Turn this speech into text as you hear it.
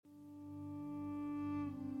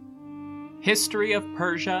History of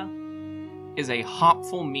Persia is a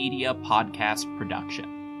Hopful Media podcast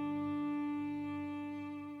production.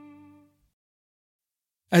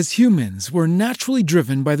 As humans, we're naturally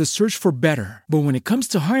driven by the search for better. But when it comes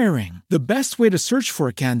to hiring, the best way to search for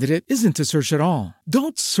a candidate isn't to search at all.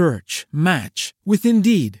 Don't search, match with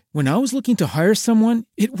Indeed. When I was looking to hire someone,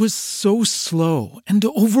 it was so slow and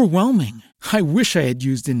overwhelming. I wish I had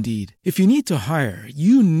used Indeed. If you need to hire,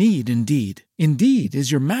 you need Indeed. Indeed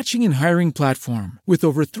is your matching and hiring platform with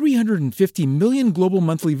over 350 million global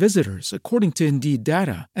monthly visitors, according to Indeed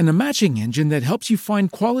data, and a matching engine that helps you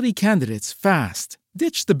find quality candidates fast.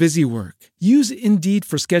 Ditch the busy work. Use Indeed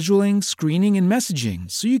for scheduling, screening, and messaging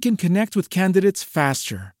so you can connect with candidates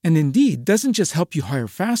faster. And Indeed doesn't just help you hire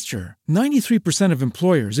faster. 93% of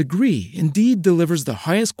employers agree Indeed delivers the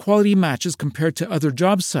highest quality matches compared to other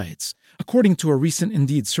job sites, according to a recent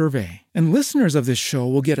Indeed survey. And listeners of this show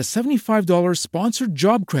will get a $75 sponsored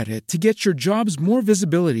job credit to get your jobs more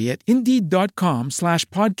visibility at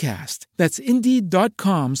Indeed.com/podcast. That's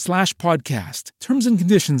Indeed.com/podcast. Terms and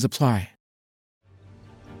conditions apply.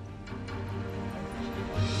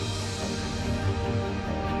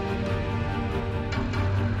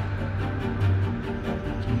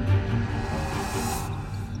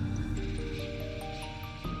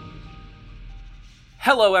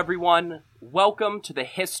 Hello everyone, welcome to the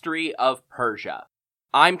History of Persia.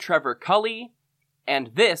 I'm Trevor Cully,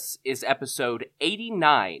 and this is episode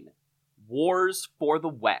 89, Wars for the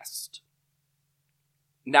West.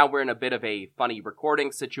 Now we're in a bit of a funny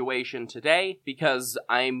recording situation today because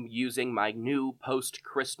I'm using my new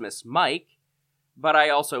post-Christmas mic, but I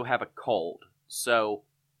also have a cold, so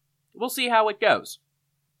we'll see how it goes.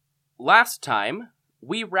 Last time,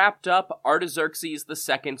 we wrapped up Artaxerxes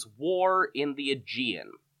II's war in the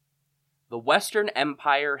Aegean. The Western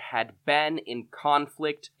Empire had been in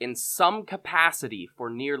conflict in some capacity for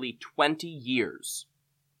nearly 20 years.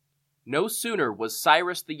 No sooner was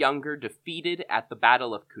Cyrus the Younger defeated at the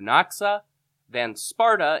Battle of Cunaxa than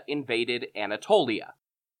Sparta invaded Anatolia.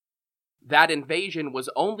 That invasion was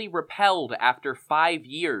only repelled after 5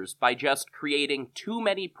 years by just creating too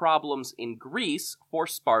many problems in Greece for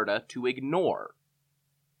Sparta to ignore.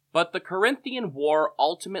 But the Corinthian War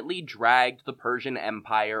ultimately dragged the Persian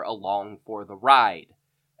Empire along for the ride,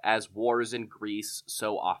 as wars in Greece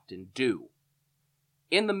so often do.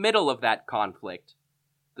 In the middle of that conflict,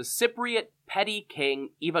 the Cypriot petty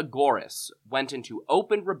king Evagoras went into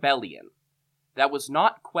open rebellion that was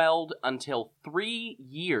not quelled until 3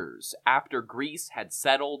 years after Greece had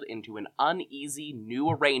settled into an uneasy new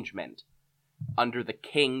arrangement under the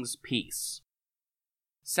king's peace.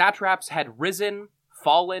 Satraps had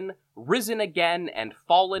fallen, risen again, and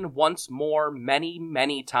fallen once more many,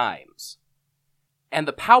 many times. And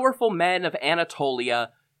the powerful men of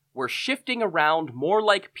Anatolia were shifting around more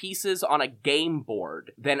like pieces on a game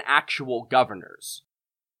board than actual governors.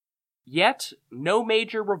 Yet, no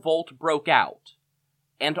major revolt broke out,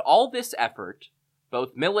 and all this effort,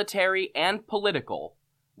 both military and political,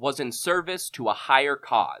 was in service to a higher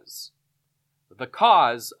cause. The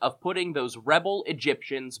cause of putting those rebel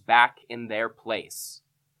Egyptians back in their place,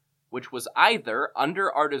 which was either under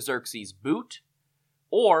Artaxerxes' boot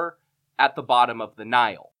or at the bottom of the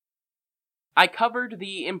Nile. I covered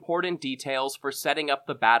the important details for setting up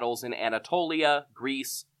the battles in Anatolia,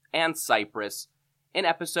 Greece, and Cyprus in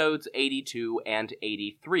episodes 82 and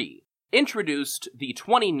 83, introduced the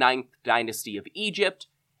 29th dynasty of Egypt,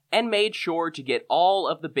 and made sure to get all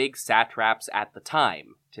of the big satraps at the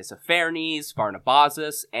time, Tissaphernes,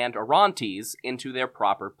 Pharnabazus, and Orontes, into their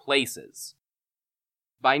proper places.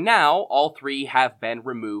 By now, all three have been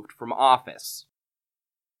removed from office.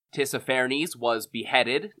 Tissaphernes was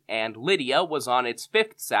beheaded, and Lydia was on its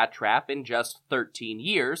 5th satrap in just 13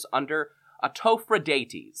 years under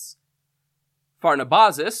Autophrodates.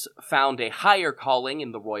 Pharnabazus found a higher calling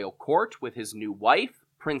in the royal court with his new wife,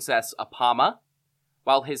 Princess Apama,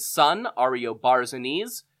 while his son,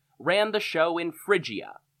 Ariobarzanes, ran the show in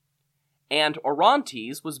Phrygia, and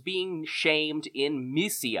Orontes was being shamed in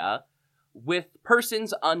Mysia with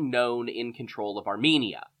persons unknown in control of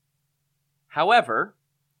Armenia. However,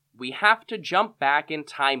 we have to jump back in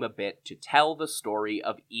time a bit to tell the story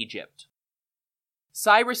of Egypt.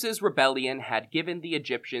 Cyrus's rebellion had given the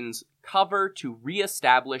Egyptians cover to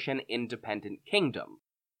re-establish an independent kingdom.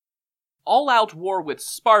 All-out war with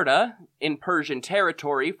Sparta, in Persian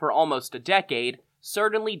territory for almost a decade,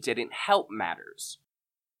 certainly didn't help matters.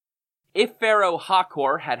 If Pharaoh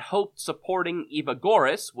Hakor had hoped supporting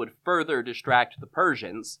Evagoras would further distract the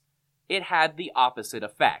Persians, it had the opposite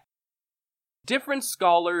effect. Different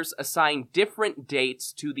scholars assign different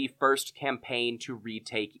dates to the first campaign to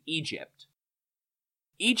retake Egypt.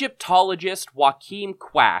 Egyptologist Joachim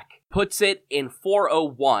Quack puts it in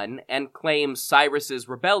 401 and claims Cyrus's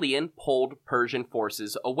rebellion pulled Persian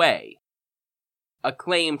forces away.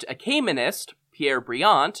 Acclaimed Achaemenist Pierre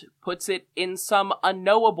Briant puts it in some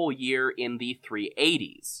unknowable year in the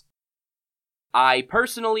 380s. I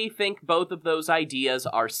personally think both of those ideas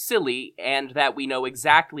are silly and that we know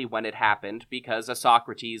exactly when it happened because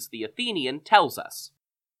Isocrates the Athenian tells us.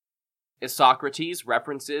 Isocrates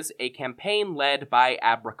references a campaign led by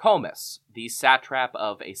Abracomus, the satrap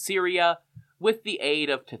of Assyria, with the aid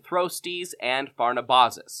of Tithrostes and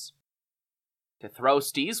Pharnabazus.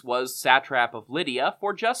 Tithrostes was satrap of Lydia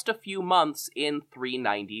for just a few months in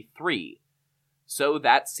 393, so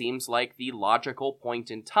that seems like the logical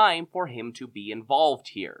point in time for him to be involved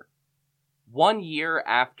here. 1 year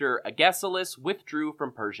after Agesilaus withdrew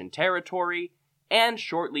from Persian territory, and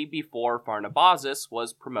shortly before Pharnabazus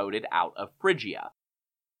was promoted out of Phrygia.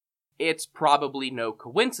 It's probably no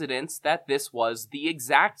coincidence that this was the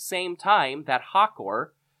exact same time that Hakor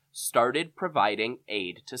started providing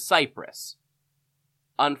aid to Cyprus.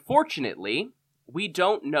 Unfortunately, we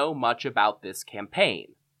don't know much about this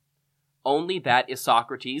campaign. Only that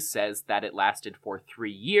Isocrates says that it lasted for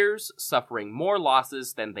 3 years, suffering more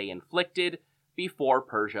losses than they inflicted before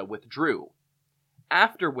Persia withdrew,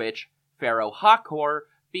 after which Pharaoh Hakor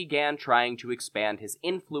began trying to expand his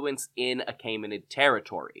influence in Achaemenid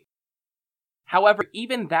territory. However,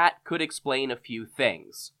 even that could explain a few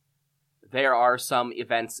things. There are some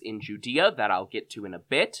events in Judea that I'll get to in a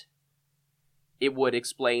bit. It would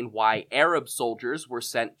explain why Arab soldiers were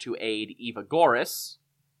sent to aid Evagoras,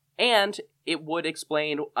 and it would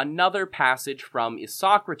explain another passage from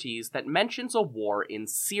Isocrates that mentions a war in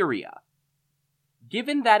Syria.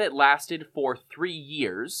 Given that it lasted for 3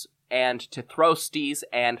 years, and Tithrostes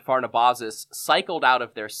and Pharnabazus cycled out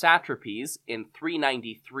of their satrapies in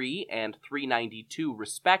 393 and 392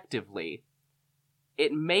 respectively,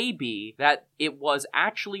 it may be that it was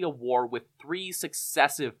actually a war with 3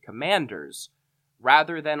 successive commanders,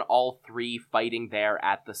 rather than all 3 fighting there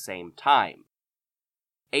at the same time.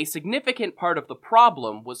 A significant part of the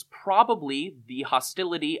problem was probably the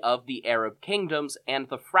hostility of the Arab kingdoms and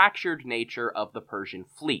the fractured nature of the Persian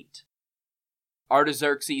fleet.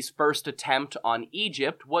 Artaxerxes' first attempt on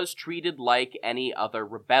Egypt was treated like any other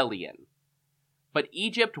rebellion. But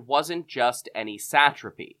Egypt wasn't just any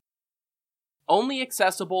satrapy. Only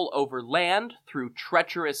accessible over land through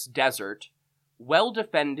treacherous desert, well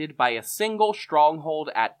defended by a single stronghold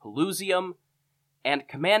at Pelusium, and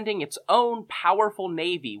commanding its own powerful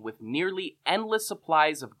navy with nearly endless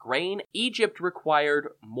supplies of grain, Egypt required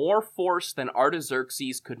more force than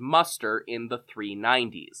Artaxerxes could muster in the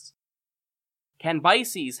 390s.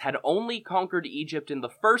 Cambyses had only conquered Egypt in the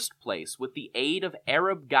first place with the aid of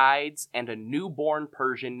Arab guides and a newborn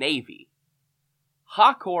Persian navy.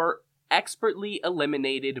 Hakor expertly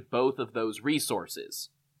eliminated both of those resources.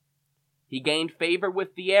 He gained favor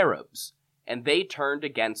with the Arabs, and they turned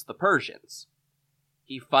against the Persians.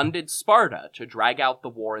 He funded Sparta to drag out the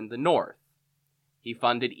war in the north. He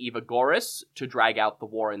funded Evagoras to drag out the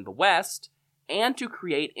war in the west, and to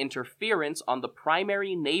create interference on the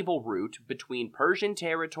primary naval route between Persian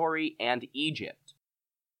territory and Egypt.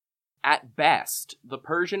 At best, the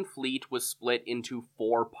Persian fleet was split into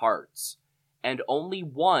 4 parts, and only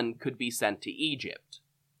 1 could be sent to Egypt.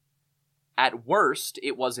 At worst,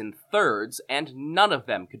 it was in thirds, and none of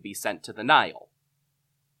them could be sent to the Nile.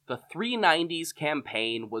 The 390s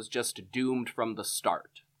campaign was just doomed from the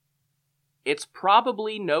start. It's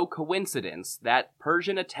probably no coincidence that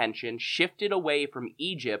Persian attention shifted away from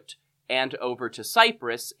Egypt and over to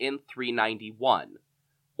Cyprus in 391,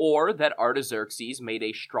 or that Artaxerxes made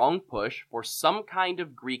a strong push for some kind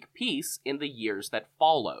of Greek peace in the years that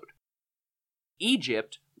followed.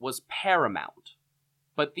 Egypt was paramount,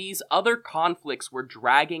 but these other conflicts were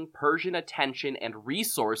dragging Persian attention and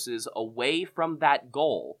resources away from that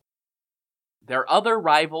goal. Their other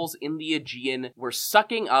rivals in the Aegean were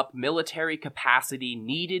sucking up military capacity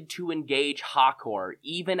needed to engage Hakor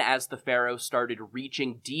even as the pharaoh started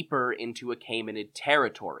reaching deeper into Achaemenid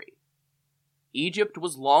territory. Egypt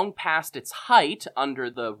was long past its height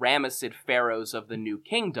under the Ramessid pharaohs of the New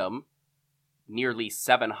Kingdom, nearly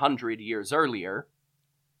 700 years earlier,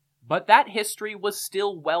 but that history was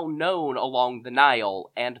still well known along the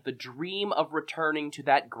Nile, and the dream of returning to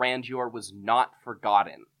that grandeur was not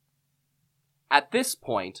forgotten. At this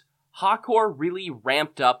point, Hakor really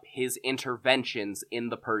ramped up his interventions in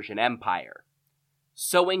the Persian Empire,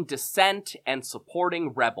 sowing dissent and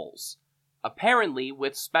supporting rebels, apparently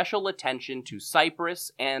with special attention to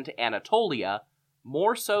Cyprus and Anatolia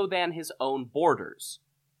more so than his own borders.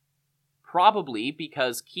 probably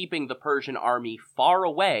because keeping the Persian army far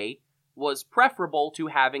away was preferable to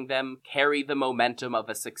having them carry the momentum of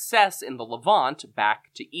a success in the Levant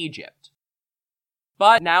back to Egypt.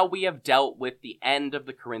 But now we have dealt with the end of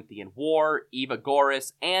the Corinthian War,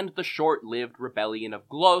 Evagoras, and the short-lived rebellion of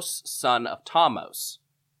Glos, son of Thamos.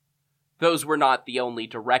 Those were not the only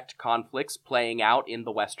direct conflicts playing out in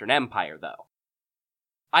the Western Empire, though.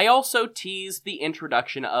 I also teased the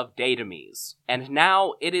introduction of Datames, and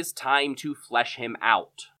now it is time to flesh him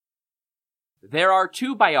out. There are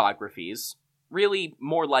 2 biographies, really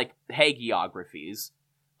more like hagiographies,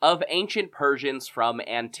 of ancient Persians from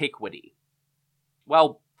antiquity.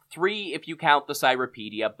 Well, 3 if you count the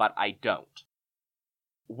Cyropedia, but I don't.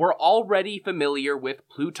 We're already familiar with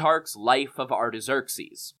Plutarch's Life of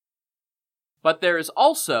Artaxerxes. But there is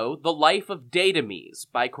also the Life of Datames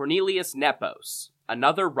by Cornelius Nepos,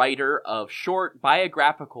 another writer of short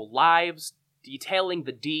biographical lives detailing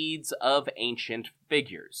the deeds of ancient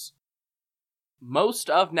figures. Most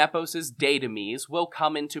of Nepos's Datames will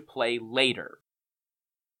come into play later,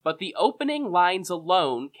 but the opening lines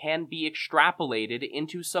alone can be extrapolated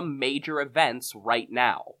into some major events right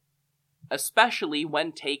now, especially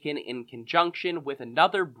when taken in conjunction with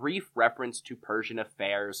another brief reference to Persian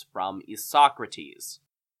affairs from Isocrates.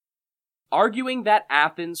 Arguing that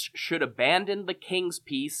Athens should abandon the king's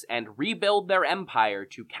peace and rebuild their empire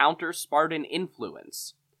to counter Spartan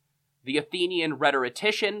influence, the Athenian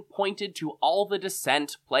rhetorician pointed to all the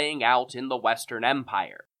dissent playing out in the Western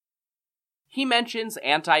Empire. He mentions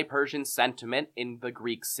anti-Persian sentiment in the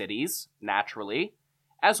Greek cities, naturally,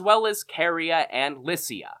 as well as Caria and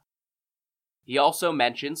Lycia. He also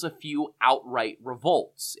mentions a few outright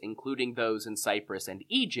revolts, including those in Cyprus and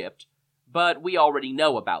Egypt, but we already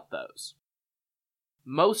know about those.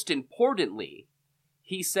 Most importantly,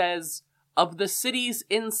 he says, of the cities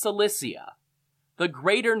in Cilicia, the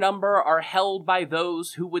greater number are held by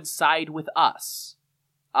those who would side with us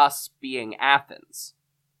being Athens.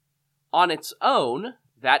 On its own,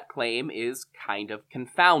 that claim is kind of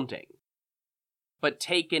confounding. But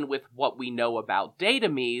taken with what we know about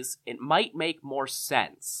Datames, it might make more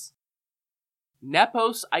sense.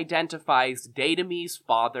 Nepos identifies Datames'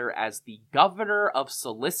 father as the governor of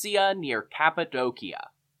Cilicia near Cappadocia,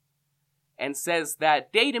 and says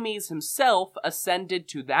that Datames himself ascended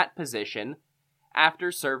to that position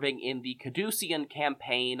after serving in the Caducean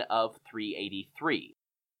campaign of 383.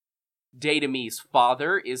 Datames'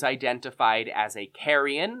 father is identified as a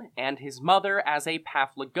Carian, and his mother as a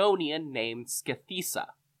Paphlagonian named Scythisa,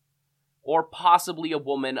 or possibly a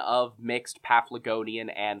woman of mixed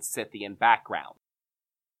Paphlagonian and Scythian background.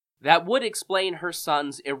 That would explain her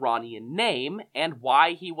son's Iranian name and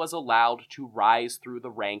why he was allowed to rise through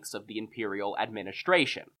the ranks of the imperial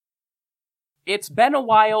administration. It's been a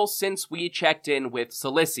while since we checked in with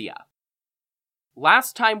Cilicia.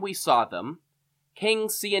 Last time we saw them, King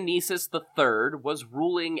Sienices III was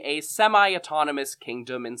ruling a semi-autonomous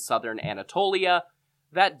kingdom in southern Anatolia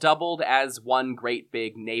that doubled as one great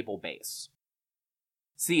big naval base.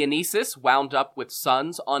 Sienices wound up with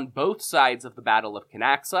sons on both sides of the Battle of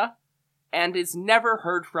Canaxa, and is never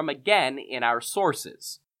heard from again in our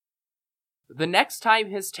sources. The next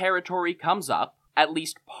time his territory comes up, at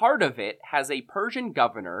least part of it has a Persian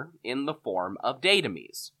governor in the form of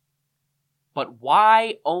Datames. But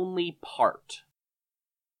why only part?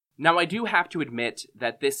 Now, I do have to admit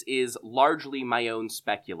that this is largely my own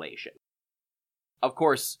speculation. Of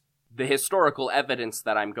course, the historical evidence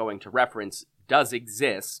that I'm going to reference does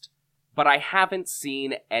exist, but I haven't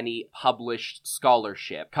seen any published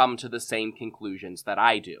scholarship come to the same conclusions that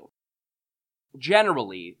I do.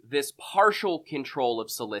 Generally, this partial control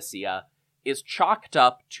of Cilicia is chalked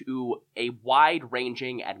up to a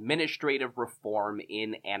wide-ranging administrative reform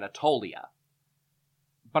in Anatolia.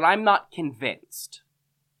 But I'm not convinced.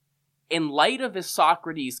 In light of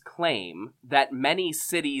Isocrates' claim that many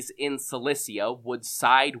cities in Cilicia would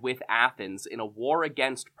side with Athens in a war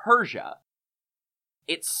against Persia,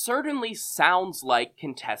 it certainly sounds like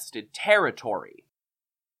contested territory.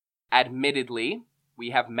 Admittedly, we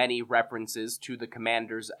have many references to the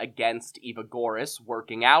commanders against Evagoras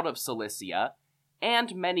working out of Cilicia,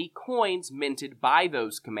 and many coins minted by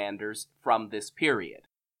those commanders from this period.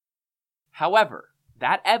 However,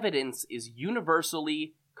 that evidence is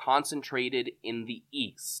universally concentrated in the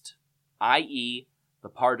east, i.e., the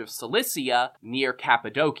part of Cilicia near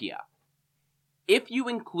Cappadocia. If you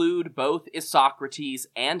include both Isocrates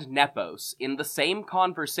and Nepos in the same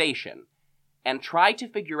conversation, and try to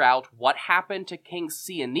figure out what happened to King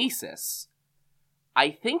Sienices,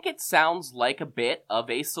 I think it sounds like a bit of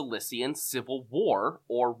a Cilician civil war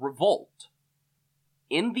or revolt.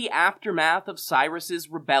 In the aftermath of Cyrus's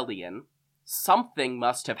rebellion, something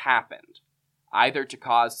must have happened, either to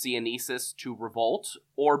cause Cynesis to revolt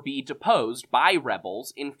or be deposed by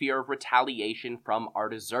rebels in fear of retaliation from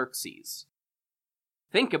Artaxerxes.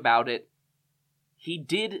 Think about it, he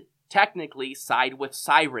did technically side with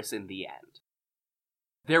Cyrus in the end.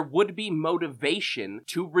 There would be motivation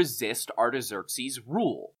to resist Artaxerxes'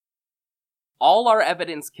 rule. All our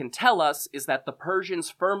evidence can tell us is that the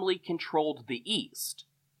Persians firmly controlled the east,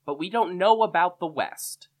 but we don't know about the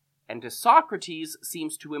west, and Isocrates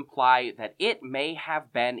seems to imply that it may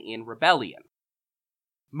have been in rebellion.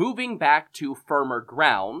 Moving back to firmer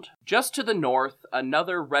ground, just to the north,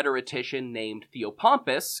 another rhetorician named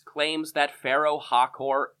Theopompus claims that Pharaoh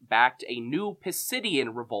Hakor backed a new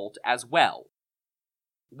Pisidian revolt as well.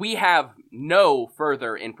 We have no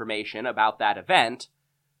further information about that event,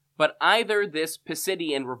 but either this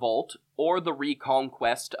Pisidian revolt or the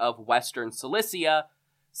reconquest of Western Cilicia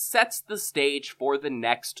sets the stage for the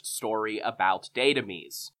next story about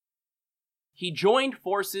Datames. He joined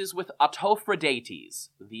forces with Autophrodates,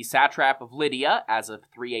 the satrap of Lydia as of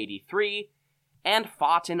 383, and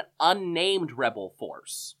fought an unnamed rebel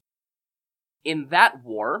force. In that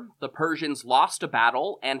war, the Persians lost a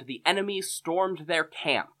battle and the enemy stormed their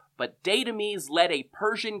camp, but Datames led a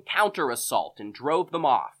Persian counter-assault and drove them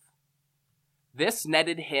off. This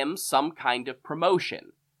netted him some kind of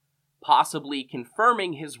promotion, possibly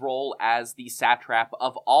confirming his role as the satrap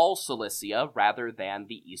of all Cilicia rather than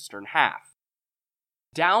the eastern half.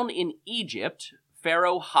 Down in Egypt,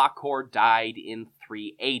 Pharaoh Hakor died in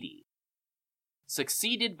 380,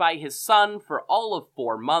 succeeded by his son for all of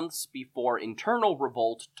 4 months before internal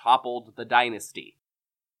revolt toppled the dynasty.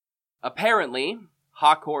 Apparently,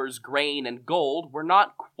 Hakor's grain and gold were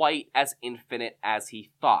not quite as infinite as he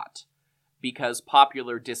thought, because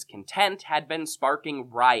popular discontent had been sparking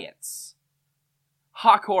riots.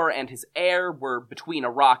 Hakor and his heir were between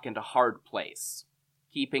a rock and a hard place.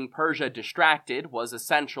 Keeping Persia distracted was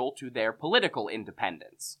essential to their political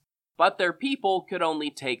independence, but their people could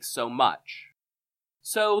only take so much.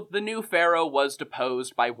 So the new pharaoh was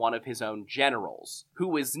deposed by one of his own generals,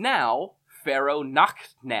 who is now Pharaoh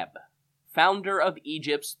Nakhtneb, founder of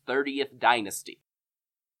Egypt's 30th dynasty.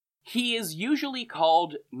 He is usually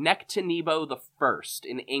called Nectanebo I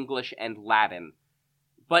in English and Latin,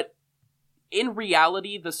 but in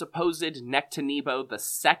reality, the supposed Nectanebo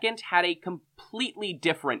II had a completely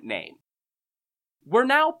different name. We're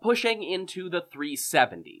now pushing into the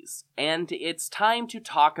 370s, and it's time to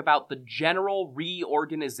talk about the general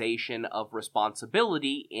reorganization of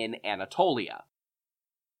responsibility in Anatolia.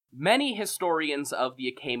 Many historians of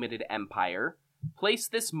the Achaemenid Empire place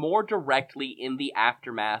this more directly in the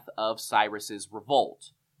aftermath of Cyrus's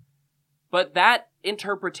revolt. But that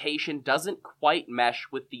interpretation doesn't quite mesh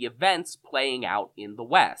with the events playing out in the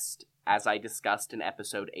West, as I discussed in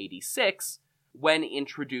episode 86, when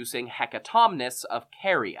introducing Hecatomnus of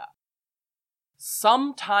Caria.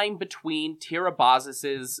 Sometime between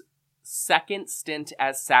Tiribazus' second stint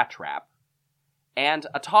as satrap and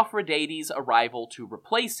Autophrodates' arrival to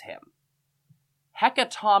replace him,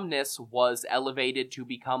 Hecatomnus was elevated to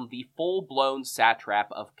become the full-blown satrap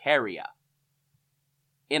of Caria.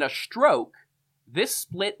 In a stroke, this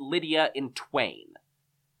split Lydia in twain,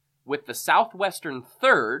 with the southwestern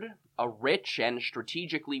third, a rich and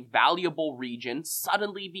strategically valuable region,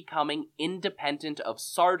 suddenly becoming independent of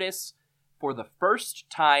Sardis for the first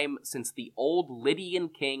time since the old Lydian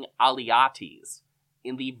king Alyattes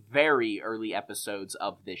in the very early episodes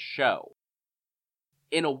of this show.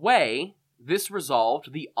 In a way, this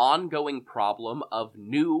resolved the ongoing problem of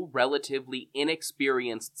new, relatively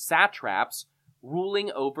inexperienced satraps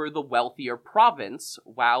ruling over the wealthier province,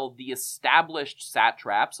 while the established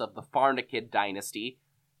satraps of the Pharnakid dynasty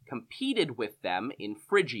competed with them in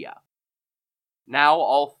Phrygia. Now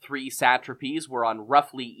all 3 satrapies were on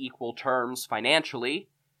roughly equal terms financially,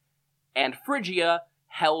 and Phrygia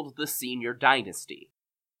held the senior dynasty.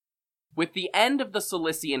 With the end of the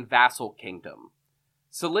Cilician vassal kingdom,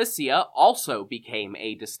 Cilicia also became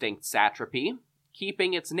a distinct satrapy,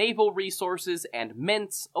 keeping its naval resources and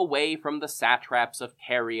mints away from the satraps of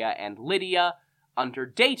Caria and Lydia under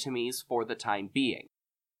Datames for the time being.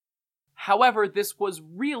 However, this was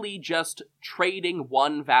really just trading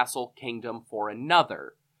one vassal kingdom for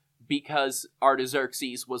another, because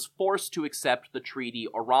Artaxerxes was forced to accept the treaty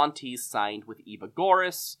Orontes signed with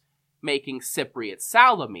Evagoras, making Cypriot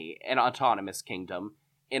Salome an autonomous kingdom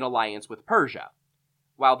in alliance with Persia,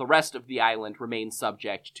 while the rest of the island remained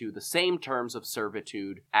subject to the same terms of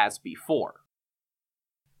servitude as before.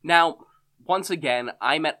 Now, once again,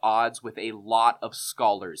 I'm at odds with a lot of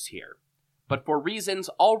scholars here, but for reasons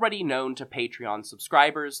already known to Patreon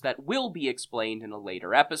subscribers that will be explained in a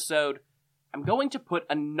later episode, I'm going to put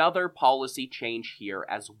another policy change here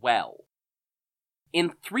as well.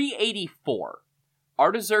 In 384,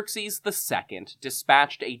 Artaxerxes II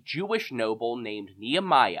dispatched a Jewish noble named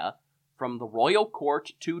Nehemiah from the royal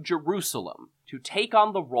court to Jerusalem to take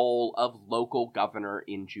on the role of local governor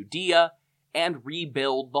in Judea and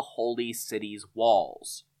rebuild the holy city's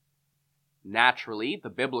walls. Naturally, the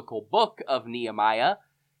biblical book of Nehemiah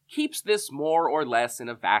keeps this more or less in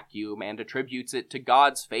a vacuum and attributes it to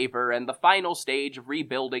God's favor and the final stage of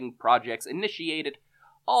rebuilding projects initiated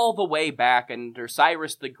all the way back under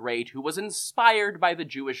Cyrus the Great, who was inspired by the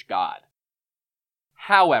Jewish God.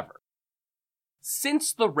 However,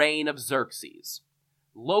 since the reign of Xerxes,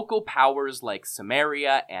 local powers like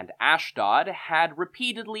Samaria and Ashdod had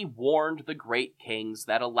repeatedly warned the great kings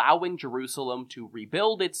that allowing Jerusalem to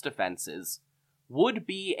rebuild its defenses would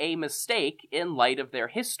be a mistake in light of their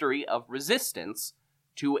history of resistance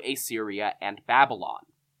to Assyria and Babylon.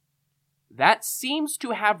 That seems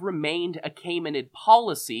to have remained a Achaemenid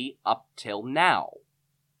policy up till now.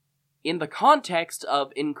 In the context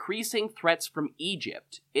of increasing threats from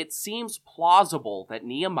Egypt, it seems plausible that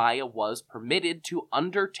Nehemiah was permitted to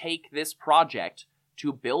undertake this project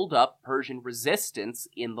to build up Persian resistance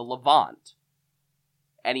in the Levant.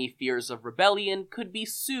 Any fears of rebellion could be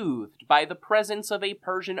soothed by the presence of a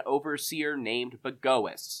Persian overseer named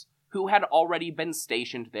Bagoas, who had already been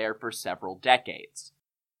stationed there for several decades.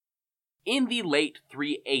 In the late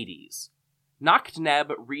 380s,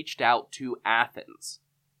 Nakhtneb reached out to Athens,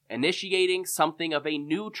 initiating something of a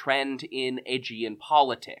new trend in Aegean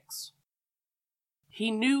politics.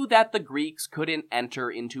 He knew that the Greeks couldn't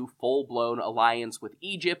enter into full-blown alliance with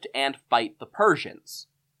Egypt and fight the Persians,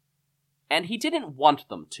 and he didn't want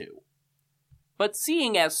them to. But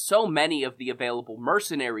seeing as so many of the available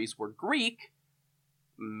mercenaries were Greek,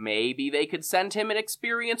 maybe they could send him an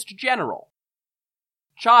experienced general.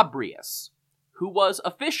 Chabrias, who was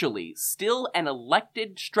officially still an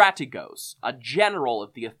elected strategos, a general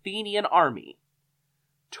of the Athenian army,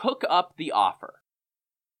 took up the offer.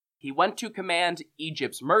 He went to command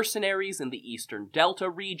Egypt's mercenaries in the eastern Delta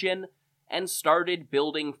region and started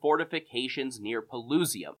building fortifications near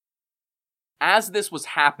Pelusium. As this was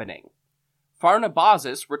happening,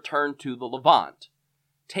 Pharnabazus returned to the Levant,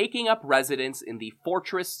 taking up residence in the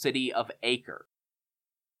fortress city of Acre.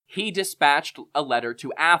 He dispatched a letter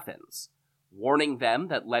to Athens, warning them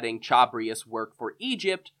that letting Chabrias work for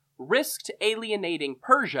Egypt risked alienating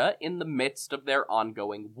Persia in the midst of their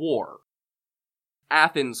ongoing war.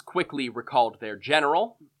 Athens quickly recalled their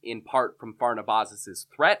general, in part from Pharnabazus's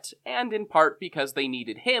threat, and in part because they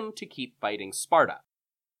needed him to keep fighting Sparta.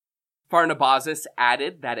 Pharnabazus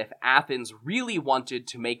added that if Athens really wanted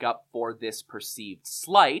to make up for this perceived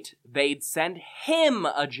slight, they'd send him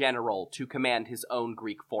a general to command his own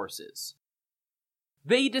Greek forces.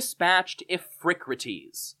 They dispatched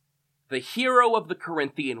Iphicrates, the hero of the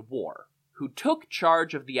Corinthian War, who took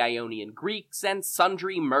charge of the Ionian Greeks and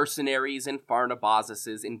sundry mercenaries in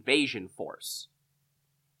Pharnabazus's invasion force.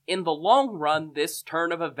 In the long run, this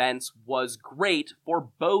turn of events was great for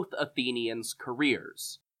both Athenians'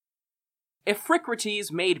 careers.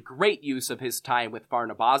 Iphicrates made great use of his time with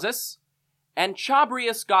Pharnabazus, and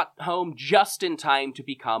Chabrias got home just in time to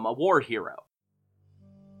become a war hero.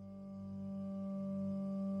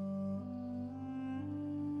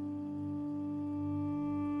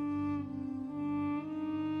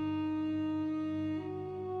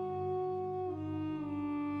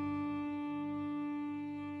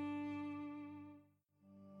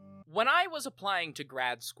 When I was applying to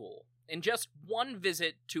grad school, in just one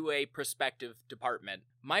visit to a prospective department,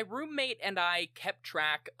 my roommate and I kept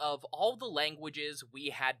track of all the languages we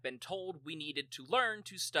had been told we needed to learn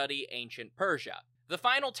to study ancient Persia. The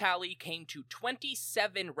final tally came to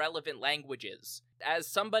 27 relevant languages. As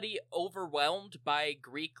somebody overwhelmed by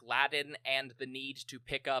Greek, Latin, and the need to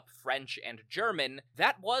pick up French and German,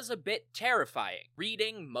 that was a bit terrifying.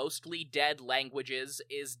 Reading mostly dead languages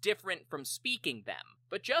is different from speaking them,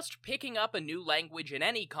 but just picking up a new language in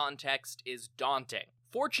any context is daunting.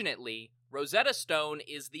 Fortunately, Rosetta Stone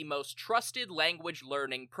is the most trusted language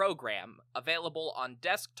learning program, available on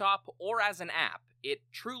desktop or as an app. It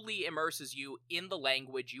truly immerses you in the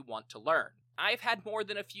language you want to learn. I've had more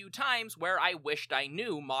than a few times where I wished I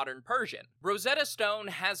knew modern Persian. Rosetta Stone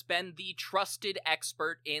has been the trusted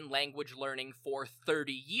expert in language learning for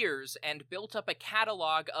 30 years and built up a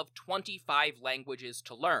catalog of 25 languages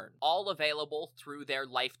to learn, all available through their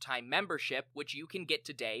lifetime membership, which you can get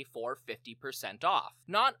today for 50% off.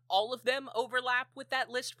 Not all of them overlap with that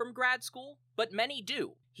list from grad school, but many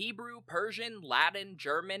do. Hebrew, Persian, Latin,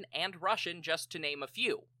 German, and Russian, just to name a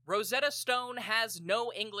few. Rosetta Stone has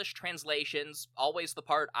no English translations, always the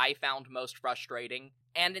part I found most frustrating,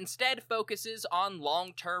 and instead focuses on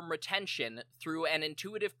long-term retention through an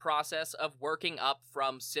intuitive process of working up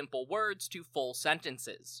from simple words to full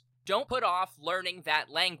sentences. Don't put off learning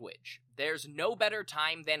that language. There's no better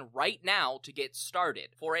time than right now to get started.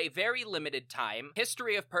 For a very limited time,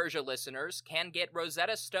 History of Persia listeners can get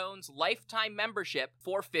Rosetta Stone's lifetime membership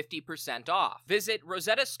for 50% off. Visit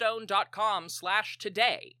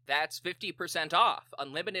rosettastone.com/today. That's 50% off,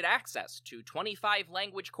 unlimited access to 25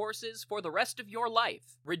 language courses for the rest of your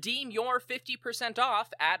life. Redeem your 50%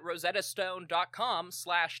 off at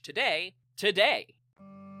rosettastone.com/today today.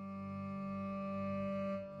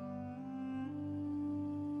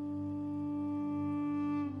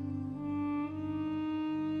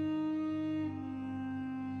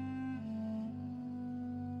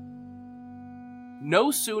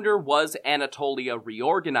 No sooner was Anatolia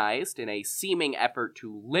reorganized in a seeming effort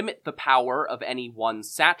to limit the power of any one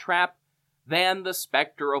satrap than the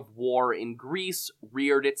specter of war in Greece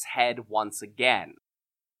reared its head once again.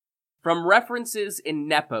 From references in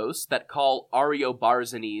Nepos that call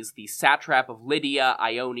Ariobarzanes the satrap of Lydia,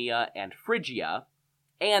 Ionia, and Phrygia,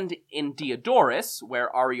 and in Diodorus, where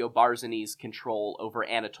Ariobarzanes' control over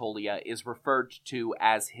Anatolia is referred to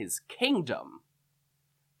as his kingdom,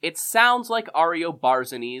 it sounds like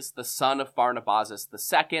Ariobarzanes, the son of Pharnabazus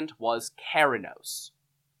II, was Keranos.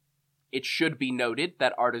 It should be noted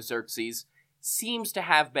that Artaxerxes seems to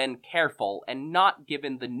have been careful and not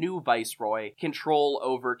given the new viceroy control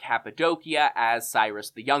over Cappadocia as Cyrus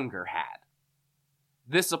the Younger had.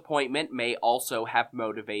 This appointment may also have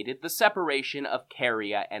motivated the separation of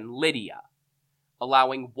Caria and Lydia,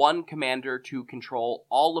 allowing one commander to control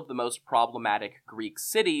all of the most problematic Greek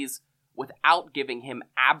cities without giving him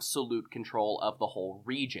absolute control of the whole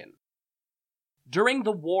region. During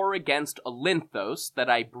the war against Olynthos that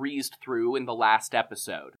I breezed through in the last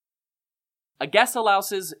episode,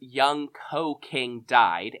 Agesilaus' young co-king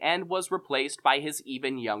died and was replaced by his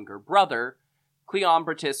even younger brother,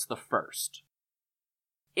 Cleombrotus I.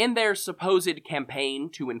 In their supposed campaign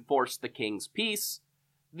to enforce the king's peace,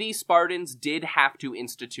 the Spartans did have to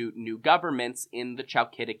institute new governments in the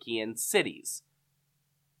Chalcidicean cities.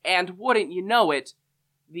 And wouldn't you know it,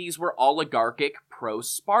 these were oligarchic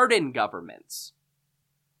pro-Spartan governments.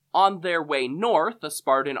 On their way north, the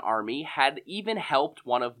Spartan army had even helped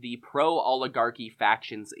one of the pro-oligarchy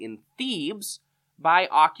factions in Thebes by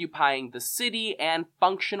occupying the city and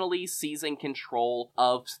functionally seizing control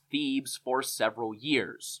of Thebes for several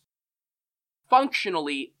years.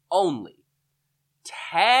 Functionally only.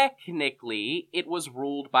 Technically, it was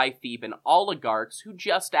ruled by Theban oligarchs who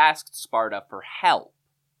just asked Sparta for help.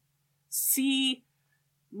 See,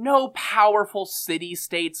 no powerful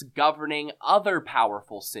city-states governing other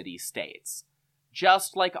powerful city-states,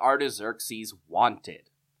 just like Artaxerxes wanted.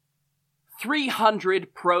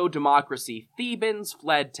 300 pro-democracy Thebans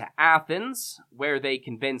fled to Athens, where they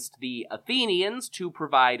convinced the Athenians to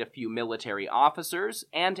provide a few military officers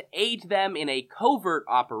and aid them in a covert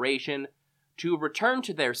operation to return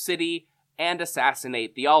to their city and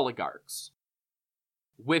assassinate the oligarchs.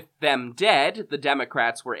 With them dead, the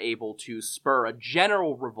Democrats were able to spur a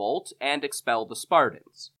general revolt and expel the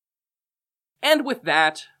Spartans. And with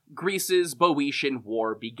that, Greece's Boeotian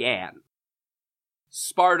War began.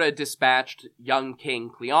 Sparta dispatched young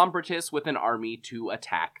King Cleombrotus with an army to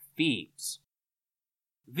attack Thebes.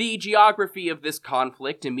 The geography of this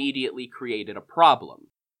conflict immediately created a problem.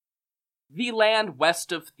 The land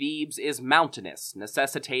west of Thebes is mountainous,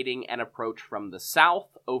 necessitating an approach from the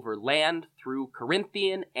south over land through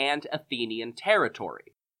Corinthian and Athenian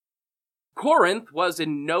territory. Corinth was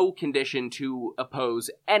in no condition to oppose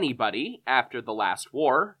anybody after the last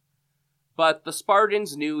war, but the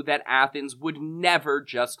Spartans knew that Athens would never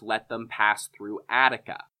just let them pass through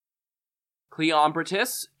Attica.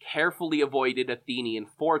 Cleombrotus carefully avoided Athenian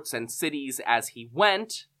forts and cities as he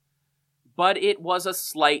went, but it was a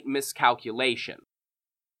slight miscalculation.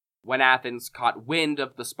 When Athens caught wind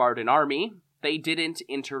of the Spartan army, they didn't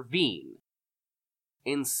intervene.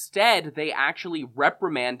 Instead, they actually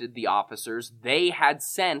reprimanded the officers they had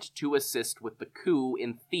sent to assist with the coup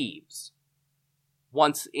in Thebes.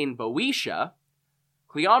 Once in Boeotia,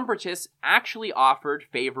 Cleombrotus actually offered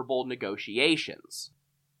favorable negotiations.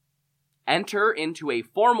 Enter into a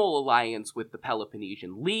formal alliance with the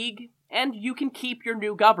Peloponnesian League, and you can keep your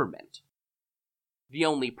new government. The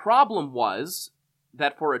only problem was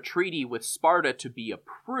that for a treaty with Sparta to be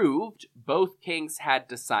approved, both kings had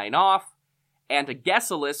to sign off, and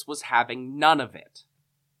Agesilaus was having none of it.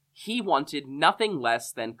 he wanted nothing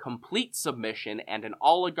less than complete submission and an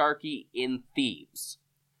oligarchy in Thebes.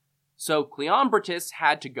 So Cleombrotus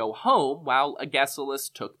had to go home while Agesilaus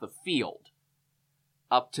took the field.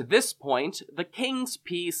 Up to this point, the king's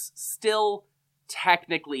peace still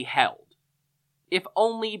technically held, if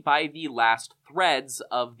only by the last threads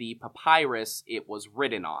of the papyrus it was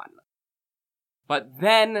written on. But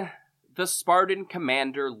then, the Spartan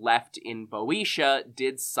commander left in Boeotia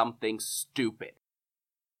did something stupid.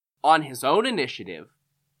 On his own initiative,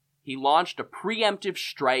 he launched a preemptive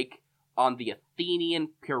strike on the Athenian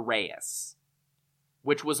Piraeus,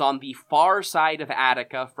 which was on the far side of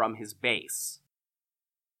Attica from his base.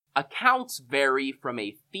 Accounts vary from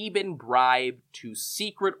a Theban bribe to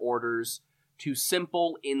secret orders to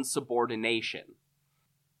simple insubordination.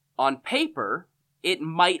 On paper, it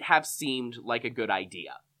might have seemed like a good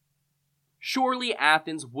idea. Surely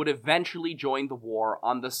Athens would eventually join the war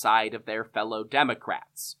on the side of their fellow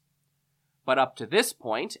democrats. But up to this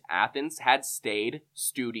point, Athens had stayed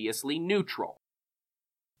studiously neutral.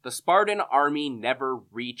 The Spartan army never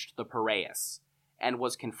reached the Piraeus, and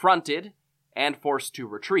was confronted, and forced to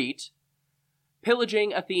retreat,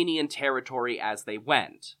 pillaging Athenian territory as they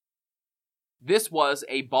went. This was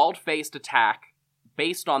a bald-faced attack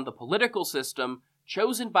based on the political system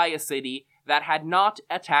chosen by a city that had not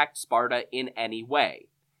attacked Sparta in any way,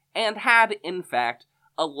 and had, in fact,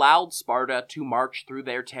 allowed Sparta to march through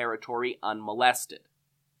their territory unmolested.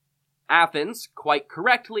 Athens, quite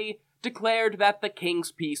correctly, declared that the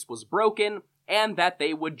king's peace was broken and that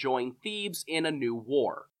they would join Thebes in a new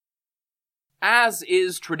war. As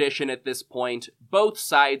is tradition at this point, both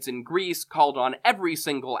sides in Greece called on every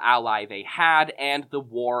single ally they had, and the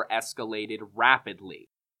war escalated rapidly.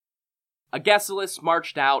 Agesilaus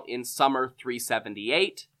marched out in summer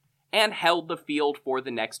 378, and held the field for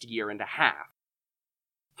the next year and a half.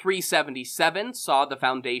 377 saw the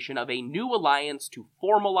foundation of a new alliance to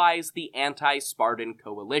formalize the anti-Spartan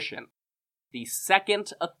coalition, the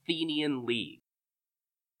Second Athenian League.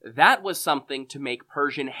 That was something to make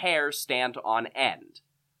Persian hair stand on end,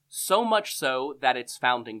 so much so that its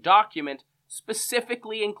founding document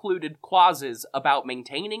specifically included clauses about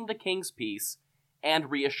maintaining the king's peace and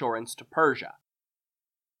reassurance to Persia.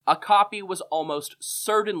 A copy was almost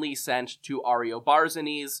certainly sent to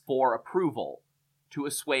Ariobarzanes for approval, to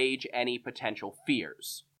assuage any potential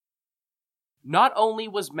fears. Not only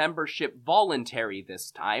was membership voluntary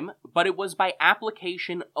this time, but it was by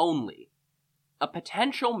application only. A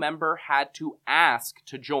potential member had to ask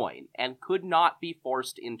to join, and could not be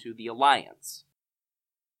forced into the alliance.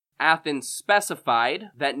 Athens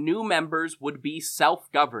specified that new members would be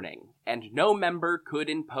self-governing, and no member could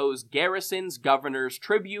impose garrisons, governors,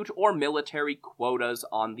 tribute, or military quotas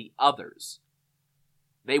on the others.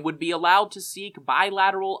 They would be allowed to seek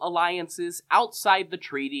bilateral alliances outside the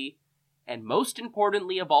treaty, and most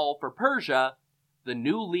importantly of all for Persia, the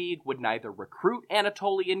new league would neither recruit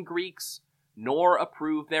Anatolian Greeks nor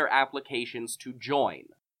approve their applications to join.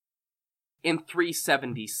 In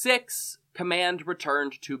 376, command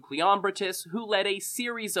returned to Cleombrotus, who led a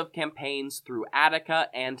series of campaigns through Attica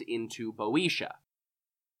and into Boeotia.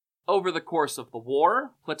 Over the course of the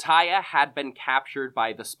war, Plataea had been captured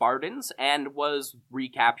by the Spartans and was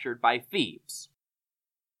recaptured by Thebes.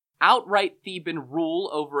 Outright Theban rule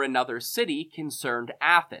over another city concerned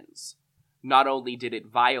Athens. Not only did it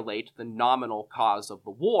violate the nominal cause of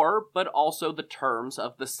the war, but also the terms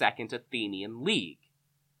of the Second Athenian League,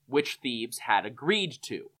 which Thebes had agreed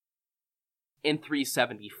to. In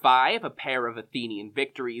 375, a pair of Athenian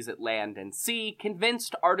victories at land and sea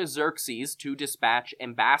convinced Artaxerxes to dispatch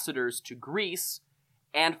ambassadors to Greece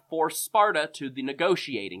and force Sparta to the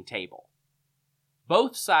negotiating table.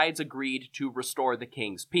 Both sides agreed to restore the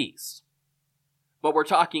king's peace. But we're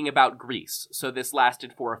talking about Greece, so this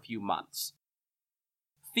lasted for a few months.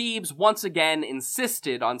 Thebes once again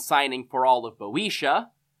insisted on signing for all of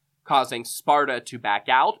Boeotia, causing Sparta to back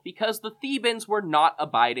out because the Thebans were not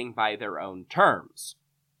abiding by their own terms.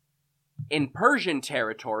 In Persian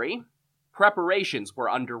territory, preparations were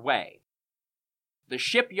underway. The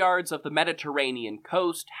shipyards of the Mediterranean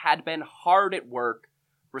coast had been hard at work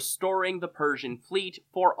restoring the Persian fleet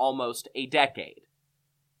for almost a decade,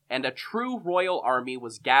 and a true royal army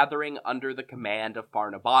was gathering under the command of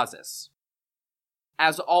Pharnabazus.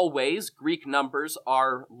 As always, Greek numbers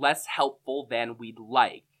are less helpful than we'd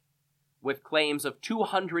like, with claims of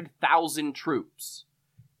 200,000 troops,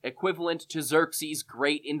 equivalent to Xerxes'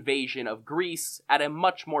 great invasion of Greece at a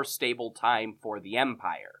much more stable time for the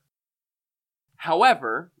empire.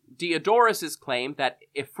 However, Diodorus' claim that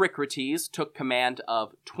Iphicrates took command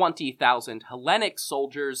of 20,000 Hellenic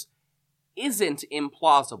soldiers isn't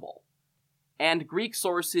implausible, and Greek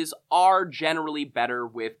sources are generally better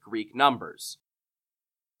with Greek numbers.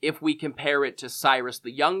 If we compare it to Cyrus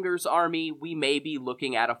the Younger's army, we may be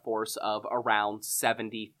looking at a force of around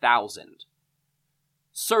 70,000.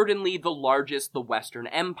 Certainly the largest the Western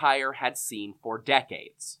Empire had seen for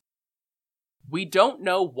decades. We don't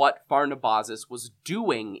know what Pharnabazus was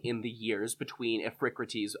doing in the years between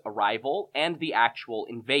Iphicrates' arrival and the actual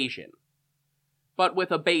invasion. But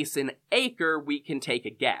with a base in Acre, we can take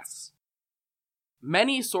a guess.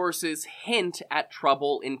 Many sources hint at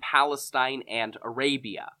trouble in Palestine and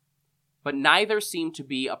Arabia, but neither seem to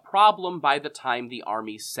be a problem by the time the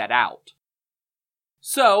armies set out.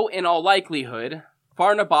 So, in all likelihood,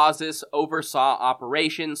 Pharnabazus oversaw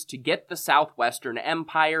operations to get the southwestern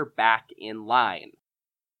empire back in line.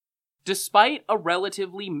 Despite a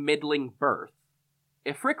relatively middling birth,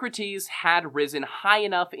 Iphicrates had risen high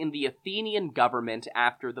enough in the Athenian government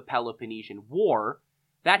after the Peloponnesian War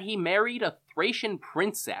that he married a Thracian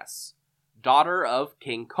princess, daughter of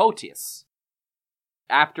King Cotys,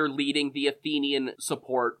 after leading the Athenian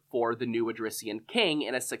support for the new Odrysian king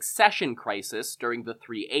in a succession crisis during the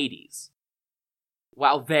 380s.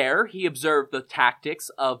 While there, he observed the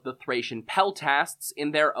tactics of the Thracian peltasts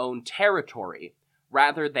in their own territory,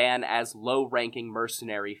 rather than as low-ranking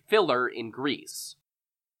mercenary filler in Greece.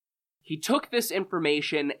 He took this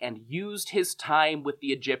information and used his time with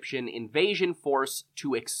the Egyptian invasion force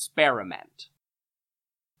to experiment.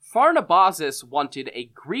 Pharnabazus wanted a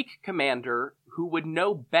Greek commander who would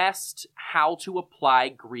know best how to apply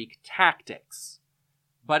Greek tactics.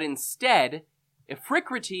 But instead,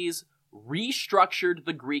 Iphicrates restructured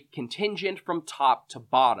the Greek contingent from top to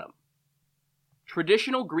bottom.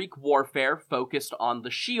 Traditional Greek warfare focused on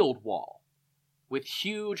the shield wall, with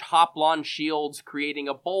huge hoplon shields creating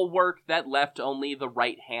a bulwark that left only the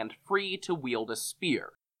right hand free to wield a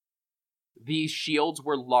spear. These shields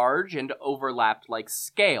were large and overlapped like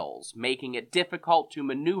scales, making it difficult to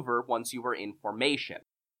maneuver once you were in formation.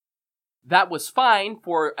 That was fine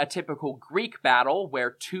for a typical Greek battle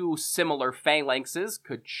where two similar phalanxes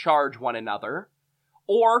could charge one another,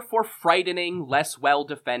 or for frightening, less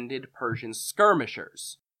well-defended Persian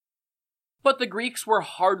skirmishers. But the Greeks were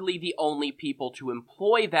hardly the only people to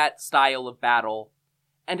employ that style of battle,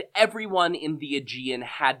 and everyone in the Aegean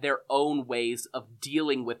had their own ways of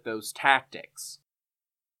dealing with those tactics.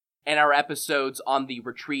 In our episodes on the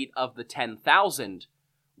Retreat of the 10,000,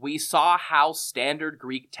 we saw how standard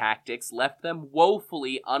Greek tactics left them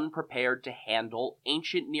woefully unprepared to handle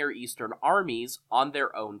ancient Near Eastern armies on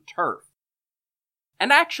their own turf.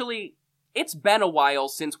 And actually, it's been a while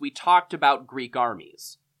since we talked about Greek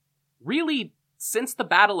armies. Really, since the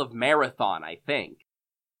Battle of Marathon, I think.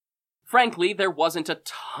 Frankly, there wasn't a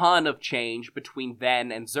ton of change between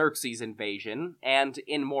then and Xerxes' invasion, and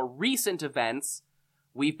in more recent events,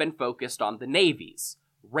 we've been focused on the navies,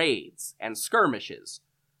 raids, and skirmishes,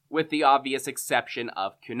 with the obvious exception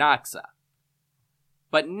of Cunaxa.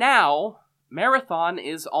 But now, Marathon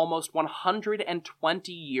is almost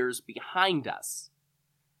 120 years behind us,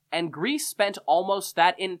 and Greece spent almost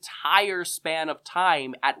that entire span of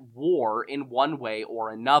time at war in one way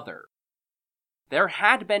or another. There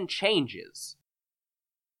had been changes.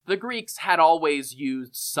 The Greeks had always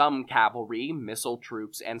used some cavalry, missile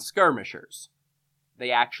troops, and skirmishers.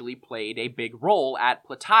 They actually played a big role at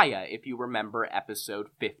Plataea, if you remember episode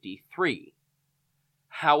 53.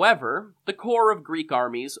 However, the core of Greek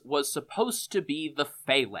armies was supposed to be the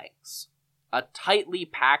phalanx, a tightly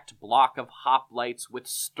packed block of hoplites with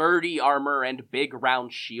sturdy armor and big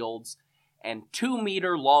round shields, and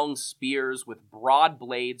 2-meter-long spears with broad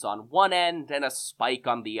blades on one end and a spike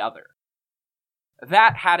on the other.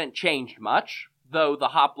 That hadn't changed much, though the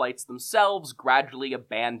hoplites themselves gradually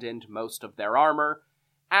abandoned most of their armor,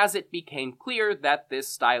 as it became clear that this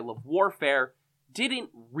style of warfare didn't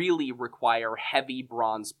really require heavy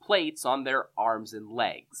bronze plates on their arms and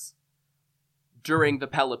legs. During the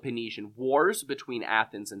Peloponnesian Wars between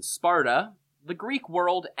Athens and Sparta, the Greek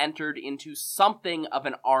world entered into something of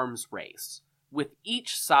an arms race, with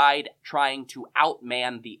each side trying to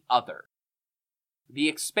outman the other. The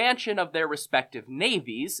expansion of their respective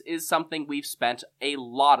navies is something we've spent a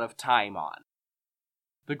lot of time on.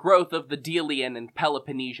 The growth of the Delian and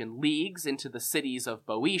Peloponnesian leagues into the cities of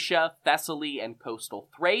Boeotia, Thessaly, and coastal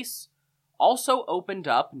Thrace also opened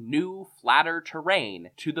up new, flatter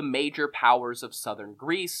terrain to the major powers of southern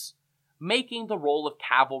Greece, making the role of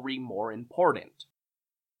cavalry more important.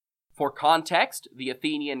 For context, the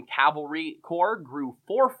Athenian cavalry corps grew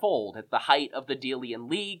fourfold at the height of the Delian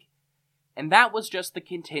League, and that was just the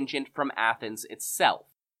contingent from Athens itself.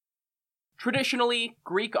 Traditionally,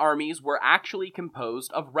 Greek armies were actually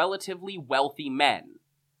composed of relatively wealthy men.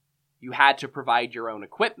 You had to provide your own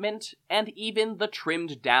equipment, and even the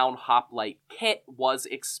trimmed-down hoplite kit was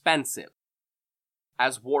expensive.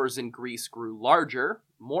 As wars in Greece grew larger,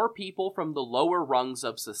 more people from the lower rungs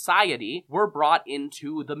of society were brought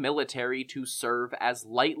into the military to serve as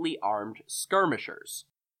lightly armed skirmishers.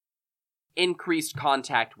 Increased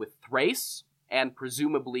contact with Thrace, and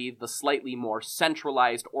presumably the slightly more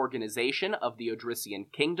centralized organization of the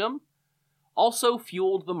Odrysian kingdom, also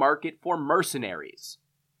fueled the market for mercenaries,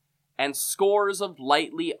 and scores of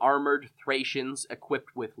lightly armored Thracians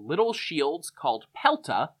equipped with little shields called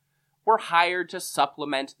pelta were hired to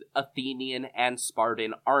supplement Athenian and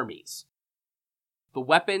Spartan armies. The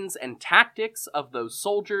weapons and tactics of those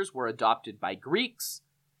soldiers were adopted by Greeks,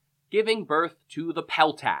 giving birth to the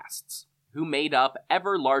peltasts, who made up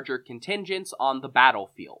ever larger contingents on the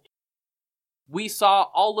battlefield. We saw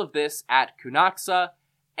all of this at Cunaxa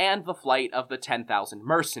and the flight of the 10,000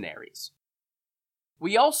 mercenaries.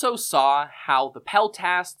 We also saw how the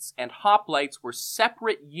peltasts and hoplites were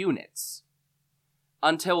separate units,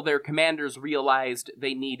 until their commanders realized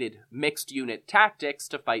they needed mixed-unit tactics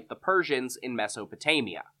to fight the Persians in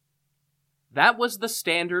Mesopotamia. That was the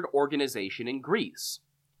standard organization in Greece.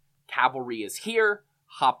 Cavalry is here,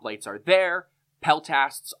 hoplites are there,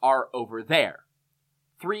 peltasts are over there.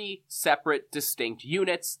 3 separate, distinct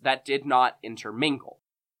units that did not intermingle.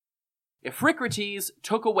 Iphicrates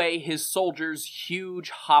took away his soldiers'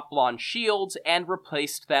 huge hoplon shields and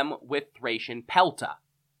replaced them with Thracian pelta.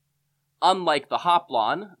 Unlike the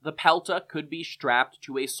hoplon, the pelta could be strapped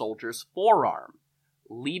to a soldier's forearm,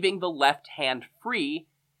 leaving the left hand free,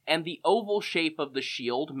 and the oval shape of the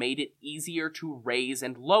shield made it easier to raise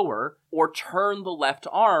and lower or turn the left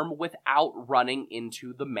arm without running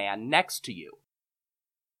into the man next to you.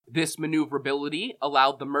 This maneuverability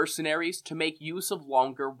allowed the mercenaries to make use of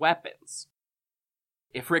longer weapons.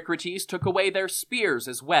 Iphicrates took away their spears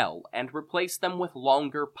as well and replaced them with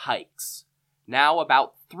longer pikes, now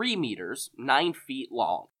about 3 meters, 9 feet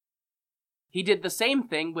long. He did the same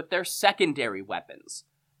thing with their secondary weapons,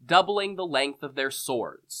 doubling the length of their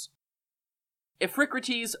swords.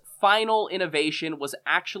 Iphicrates' final innovation was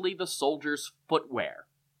actually the soldiers' footwear,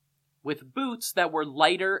 with boots that were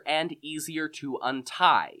lighter and easier to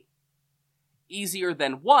untie. Easier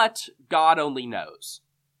than what, God only knows.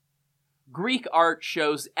 Greek art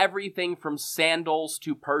shows everything from sandals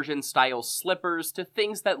to Persian-style slippers to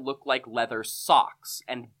things that look like leather socks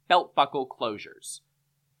and belt-buckle closures.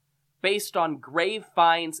 Based on grave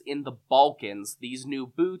finds in the Balkans, these new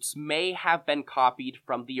boots may have been copied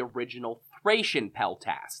from the original Thracian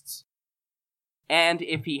peltasts. And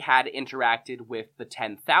if he had interacted with the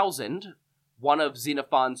 10,000, one of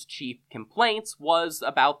Xenophon's chief complaints was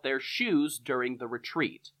about their shoes during the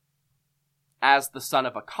retreat. As the son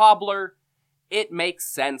of a cobbler, it makes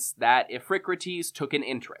sense that Iphicrates took an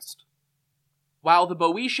interest. While the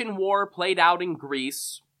Boeotian War played out in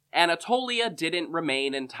Greece, Anatolia didn't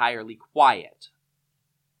remain entirely quiet.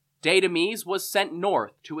 Datames was sent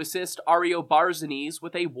north to assist Ariobarzanes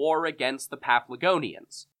with a war against the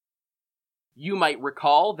Paphlagonians. You might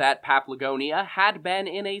recall that Paphlagonia had been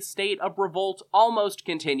in a state of revolt almost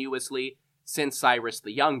continuously since Cyrus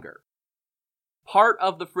the Younger. Part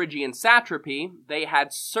of the Phrygian satrapy, they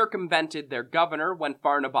had circumvented their governor when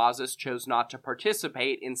Pharnabazus chose not to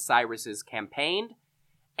participate in Cyrus's campaign,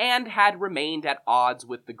 and had remained at odds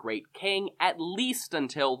with the great king at least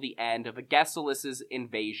until the end of Agesilaus's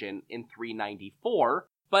invasion in 394,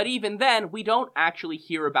 but even then we don't actually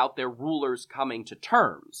hear about their rulers coming to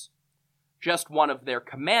terms, just one of their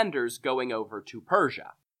commanders going over to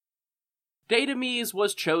Persia. Datames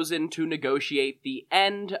was chosen to negotiate the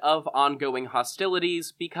end of ongoing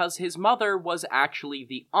hostilities because his mother was actually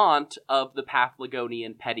the aunt of the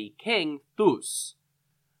Paphlagonian petty king Thus,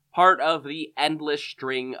 part of the endless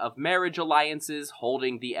string of marriage alliances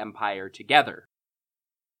holding the empire together.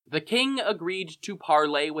 The king agreed to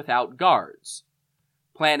parley without guards,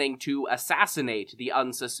 planning to assassinate the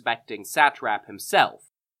unsuspecting satrap himself.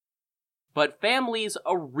 But family's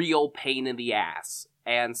a real pain in the ass,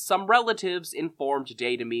 and some relatives informed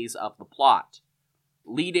Datames of the plot,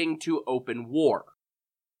 leading to open war.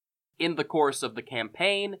 In the course of the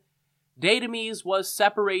campaign, Datames was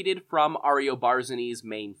separated from Ariobarzanes'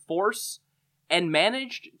 main force, and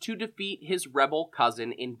managed to defeat his rebel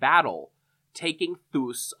cousin in battle, taking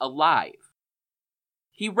Thus alive.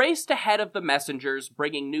 He raced ahead of the messengers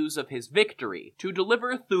bringing news of his victory to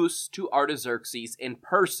deliver Thus to Artaxerxes in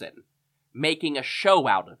person, making a show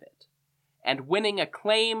out of it, and winning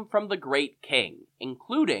acclaim from the great king,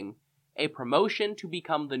 including a promotion to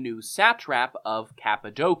become the new satrap of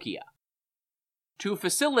Cappadocia. To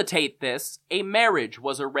facilitate this, a marriage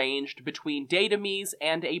was arranged between Datames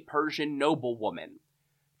and a Persian noblewoman,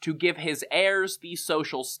 to give his heirs the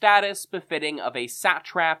social status befitting of a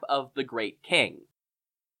satrap of the great king.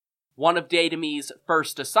 One of Datames'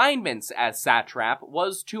 first assignments as satrap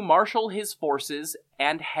was to marshal his forces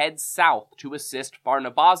and head south to assist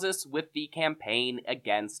Pharnabazus with the campaign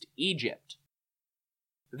against Egypt.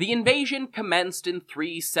 The invasion commenced in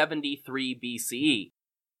 373 BCE.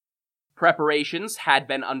 Preparations had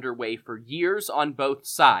been underway for years on both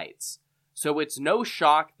sides, so it's no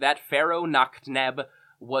shock that Pharaoh Nakhtneb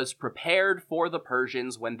was prepared for the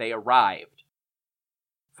Persians when they arrived.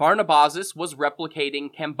 Pharnabazus was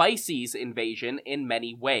replicating Cambyses' invasion in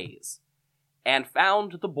many ways, and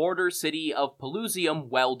found the border city of Pelusium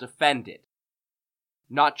well defended.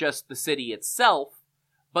 Not just the city itself,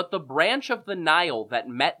 but the branch of the Nile that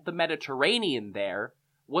met the Mediterranean there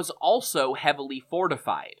was also heavily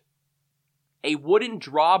fortified. A wooden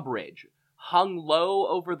drawbridge hung low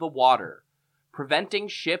over the water, preventing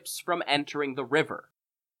ships from entering the river.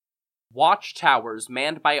 Watchtowers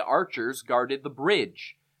manned by archers guarded the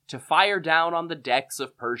bridge to fire down on the decks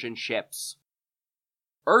of Persian ships.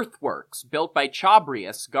 Earthworks built by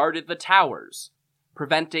Chabrias guarded the towers,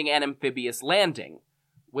 preventing an amphibious landing,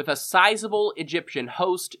 with a sizable Egyptian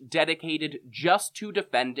host dedicated just to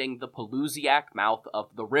defending the Pelusiac mouth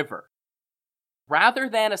of the river. Rather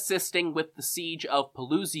than assisting with the siege of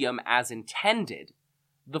Pelusium as intended,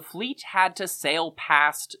 the fleet had to sail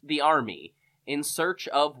past the army in search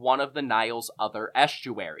of one of the Nile's other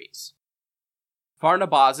estuaries.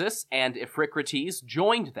 Pharnabazus and Iphicrates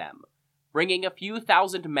joined them, bringing a few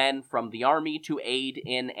thousand men from the army to aid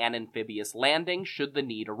in an amphibious landing should the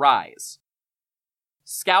need arise.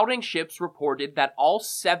 Scouting ships reported that all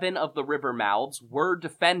 7 of the river mouths were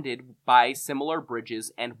defended by similar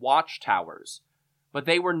bridges and watchtowers, but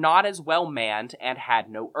they were not as well manned and had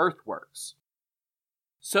no earthworks.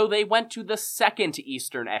 So they went to the second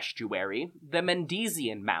eastern estuary, the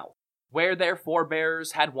Mendesian mouth, where their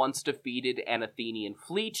forebears had once defeated an Athenian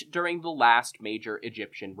fleet during the last major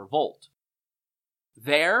Egyptian revolt.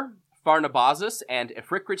 There, Pharnabazus and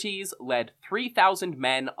Iphicrates led 3,000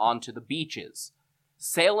 men onto the beaches,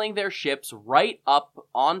 sailing their ships right up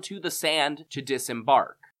onto the sand to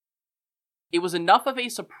disembark. It was enough of a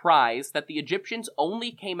surprise that the Egyptians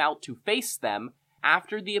only came out to face them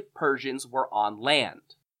after the Persians were on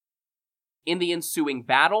land. In the ensuing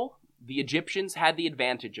battle, the Egyptians had the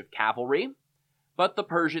advantage of cavalry, but the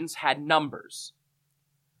Persians had numbers.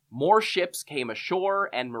 More ships came ashore,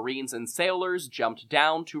 and marines and sailors jumped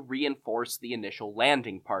down to reinforce the initial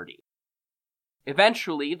landing party.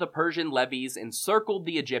 Eventually, the Persian levies encircled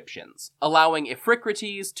the Egyptians, allowing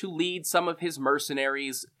Iphicrates to lead some of his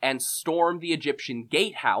mercenaries and storm the Egyptian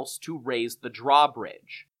gatehouse to raise the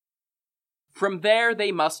drawbridge. From there,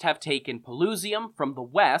 they must have taken Pelusium from the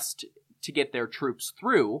west to get their troops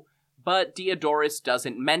through, but Diodorus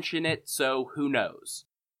doesn't mention it, so who knows.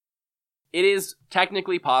 It is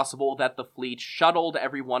technically possible that the fleet shuttled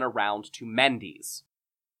everyone around to Mendes.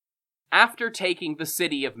 After taking the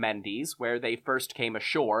city of Mendes, where they first came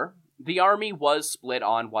ashore, the army was split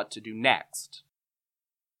on what to do next.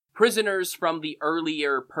 Prisoners from the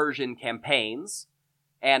earlier Persian campaigns,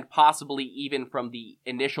 and possibly even from the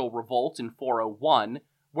initial revolt in 401,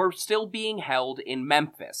 were still being held in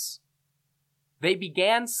Memphis. They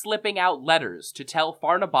began slipping out letters to tell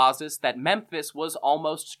Pharnabazus that Memphis was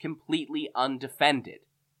almost completely undefended.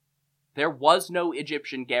 There was no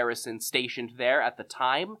Egyptian garrison stationed there at the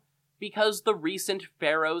time, because the recent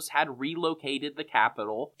pharaohs had relocated the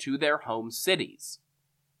capital to their home cities.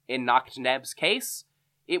 In Nakhtneb's case,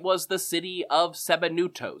 it was the city of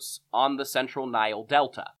Sebennytos on the central Nile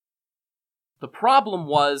Delta. The problem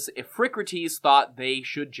was Iphicrates thought they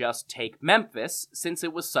should just take Memphis since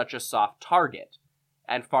it was such a soft target,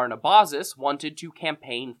 and Pharnabazus wanted to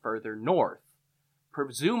campaign further north,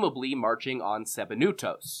 presumably marching on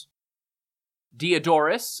Sebennytos.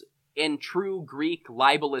 Diodorus, in true Greek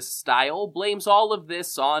libellous style, blames all of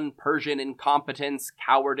this on Persian incompetence,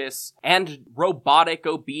 cowardice, and robotic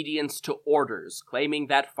obedience to orders, claiming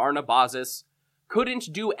that Pharnabazus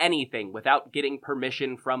couldn't do anything without getting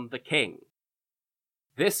permission from the king.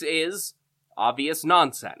 This is obvious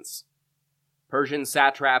nonsense. Persian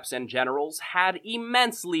satraps and generals had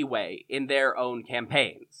immense leeway in their own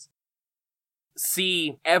campaigns.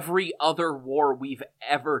 See every other war we've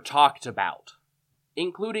ever talked about,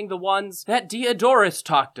 including the ones that Diodorus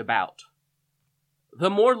talked about. The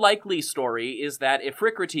more likely story is that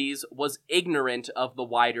Iphicrates was ignorant of the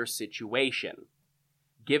wider situation,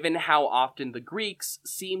 given how often the Greeks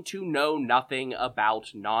seem to know nothing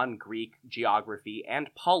about non-Greek geography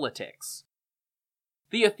and politics.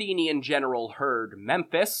 The Athenian general heard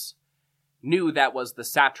Memphis, knew that was the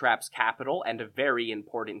satrap's capital and a very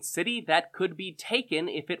important city that could be taken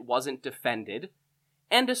if it wasn't defended,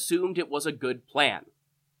 and assumed it was a good plan.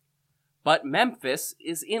 But Memphis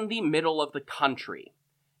is in the middle of the country,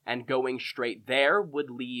 and going straight there would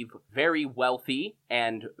leave very wealthy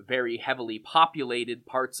and very heavily populated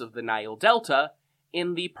parts of the Nile Delta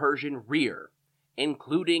in the Persian rear,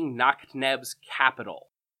 including Nakhtneb's capital.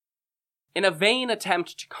 In a vain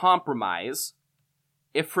attempt to compromise,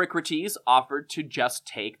 Iphicrates offered to just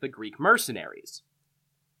take the Greek mercenaries,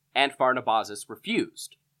 and Pharnabazus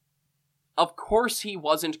refused. Of course he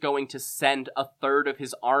wasn't going to send a third of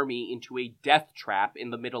his army into a death trap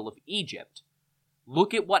in the middle of Egypt.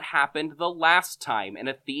 Look at what happened the last time an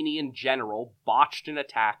Athenian general botched an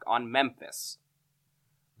attack on Memphis.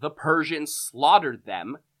 The Persians slaughtered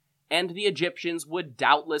them, and the Egyptians would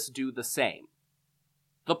doubtless do the same.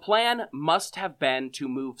 The plan must have been to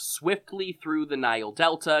move swiftly through the Nile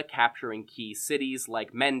Delta, capturing key cities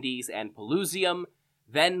like Mendes and Pelusium,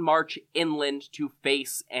 then march inland to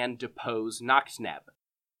face and depose Nakhtneb.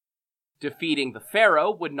 Defeating the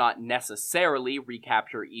pharaoh would not necessarily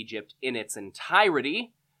recapture Egypt in its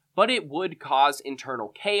entirety, but it would cause internal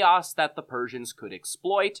chaos that the Persians could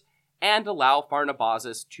exploit and allow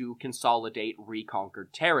Pharnabazus to consolidate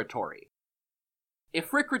reconquered territory.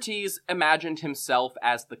 Iphicrates imagined himself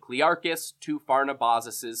as the Clearchus to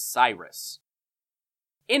Pharnabazus' Cyrus.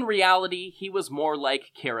 In reality, he was more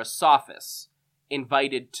like Chrysophis,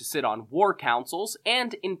 invited to sit on war councils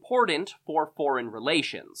and important for foreign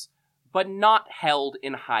relations, but not held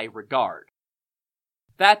in high regard.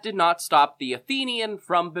 That did not stop the Athenian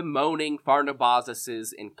from bemoaning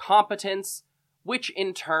Pharnabazus' incompetence, which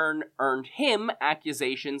in turn earned him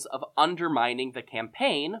accusations of undermining the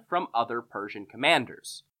campaign from other Persian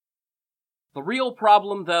commanders. The real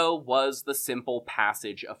problem, though, was the simple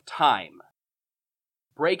passage of time.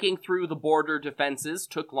 Breaking through the border defenses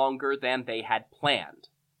took longer than they had planned.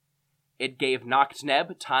 It gave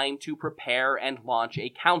Nakhtneb time to prepare and launch a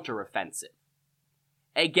counteroffensive.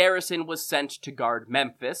 A garrison was sent to guard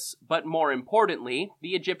Memphis, but more importantly,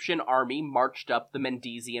 the Egyptian army marched up the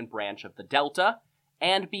Mendesian branch of the Delta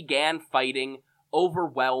and began fighting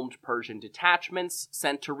overwhelmed Persian detachments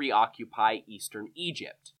sent to reoccupy eastern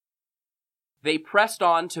Egypt. They pressed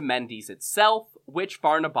on to Mendes itself, which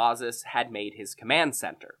Pharnabazus had made his command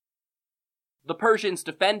center. The Persians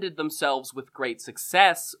defended themselves with great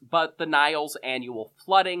success, but the Nile's annual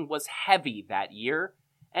flooding was heavy that year,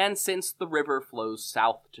 and since the river flows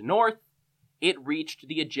south to north, it reached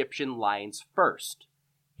the Egyptian lines first,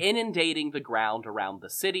 inundating the ground around the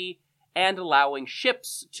city and allowing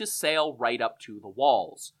ships to sail right up to the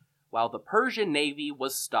walls, while the Persian navy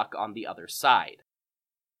was stuck on the other side.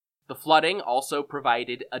 The flooding also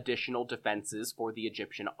provided additional defenses for the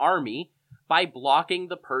Egyptian army by blocking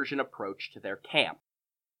the Persian approach to their camp.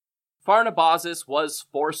 Pharnabazus was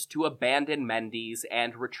forced to abandon Mendes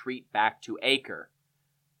and retreat back to Acre.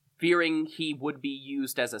 Fearing he would be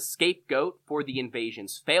used as a scapegoat for the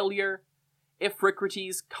invasion's failure,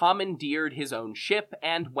 Iphicrates commandeered his own ship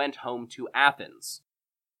and went home to Athens.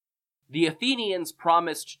 The Athenians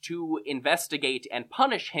promised to investigate and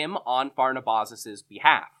punish him on Pharnabazus'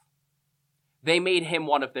 behalf. They made him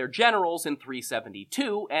one of their generals in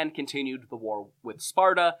 372 and continued the war with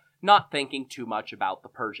Sparta, not thinking too much about the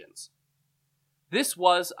Persians. This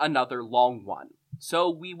was another long one,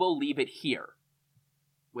 so we will leave it here.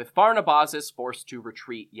 With Pharnabazus forced to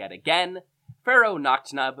retreat yet again, Pharaoh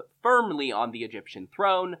Nakhtneb firmly on the Egyptian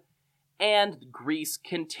throne, and Greece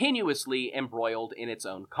continuously embroiled in its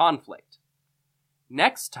own conflict.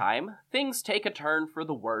 Next time, things take a turn for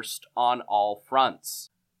the worst on all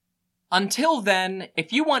fronts. Until then,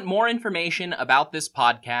 if you want more information about this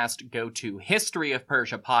podcast, go to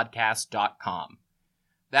historyofpersiapodcast.com.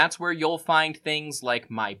 That's where you'll find things like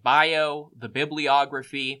my bio, the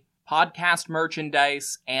bibliography, podcast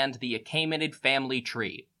merchandise, and the Achaemenid family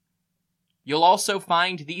tree. You'll also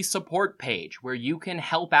find the support page where you can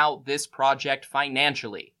help out this project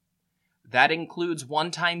financially. That includes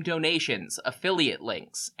one-time donations, affiliate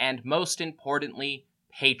links, and most importantly,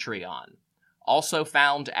 Patreon. Also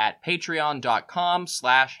found at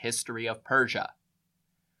patreon.com/historyofpersia.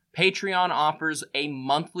 Patreon offers a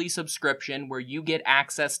monthly subscription where you get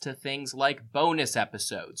access to things like bonus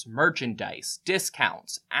episodes, merchandise,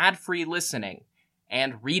 discounts, ad-free listening,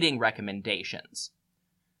 and reading recommendations.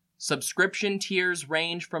 Subscription tiers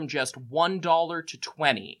range from just $1 to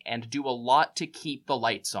 $20 and do a lot to keep the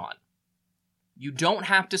lights on. You don't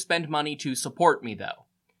have to spend money to support me, though.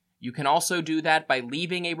 You can also do that by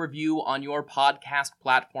leaving a review on your podcast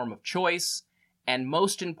platform of choice, and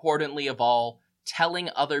most importantly of all, telling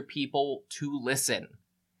other people to listen.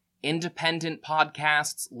 Independent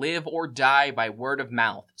podcasts live or die by word of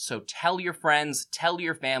mouth, so tell your friends, tell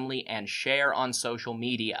your family, and share on social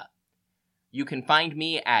media. You can find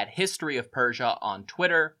me at History of Persia on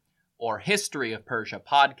Twitter or History of Persia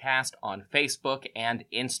Podcast on Facebook and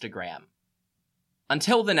Instagram.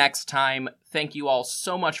 Until the next time, thank you all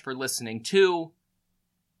so much for listening to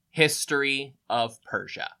History of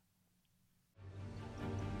Persia.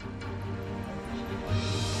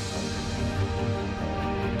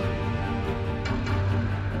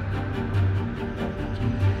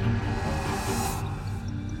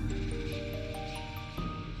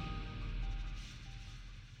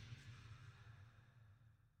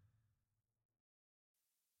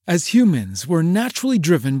 As humans, we're naturally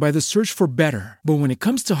driven by the search for better. But when it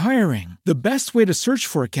comes to hiring, the best way to search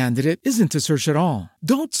for a candidate isn't to search at all.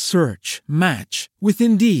 Don't search, match with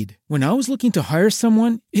Indeed. When I was looking to hire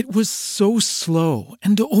someone, it was so slow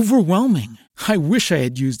and overwhelming. I wish I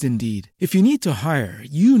had used Indeed. If you need to hire,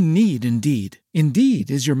 you need Indeed.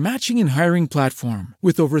 Indeed is your matching and hiring platform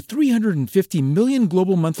with over 350 million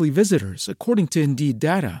global monthly visitors, according to Indeed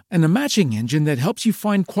data, and a matching engine that helps you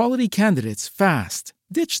find quality candidates fast.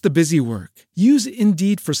 Ditch the busy work. Use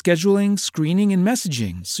Indeed for scheduling, screening, and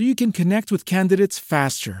messaging so you can connect with candidates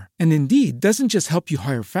faster. And Indeed doesn't just help you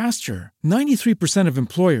hire faster. 93% of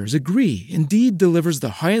employers agree Indeed delivers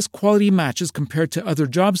the highest quality matches compared to other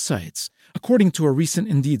job sites, according to a recent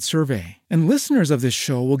Indeed survey. And listeners of this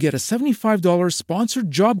show will get a $75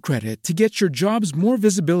 sponsored job credit to get your jobs more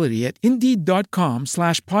visibility at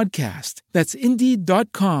Indeed.com/podcast. That's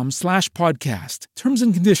Indeed.com/podcast. Terms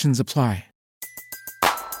and conditions apply.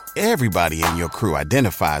 Everybody in your crew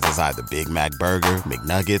identifies as either Big Mac Burger,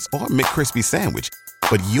 McNuggets, or McCrispy Sandwich.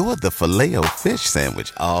 But you're the Filet-O-Fish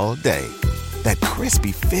Sandwich all day. That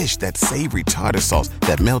crispy fish, that savory tartar sauce,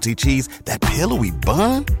 that melty cheese, that pillowy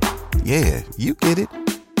bun. Yeah, you get it.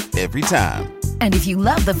 Every time. And if you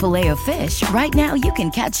love the Filet-O-Fish, right now you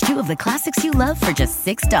can catch two of the classics you love for just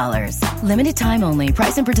 $6. Limited time only.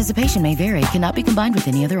 Price and participation may vary. Cannot be combined with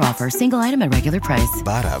any other offer. Single item at regular price.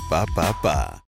 Ba-da-ba-ba-ba.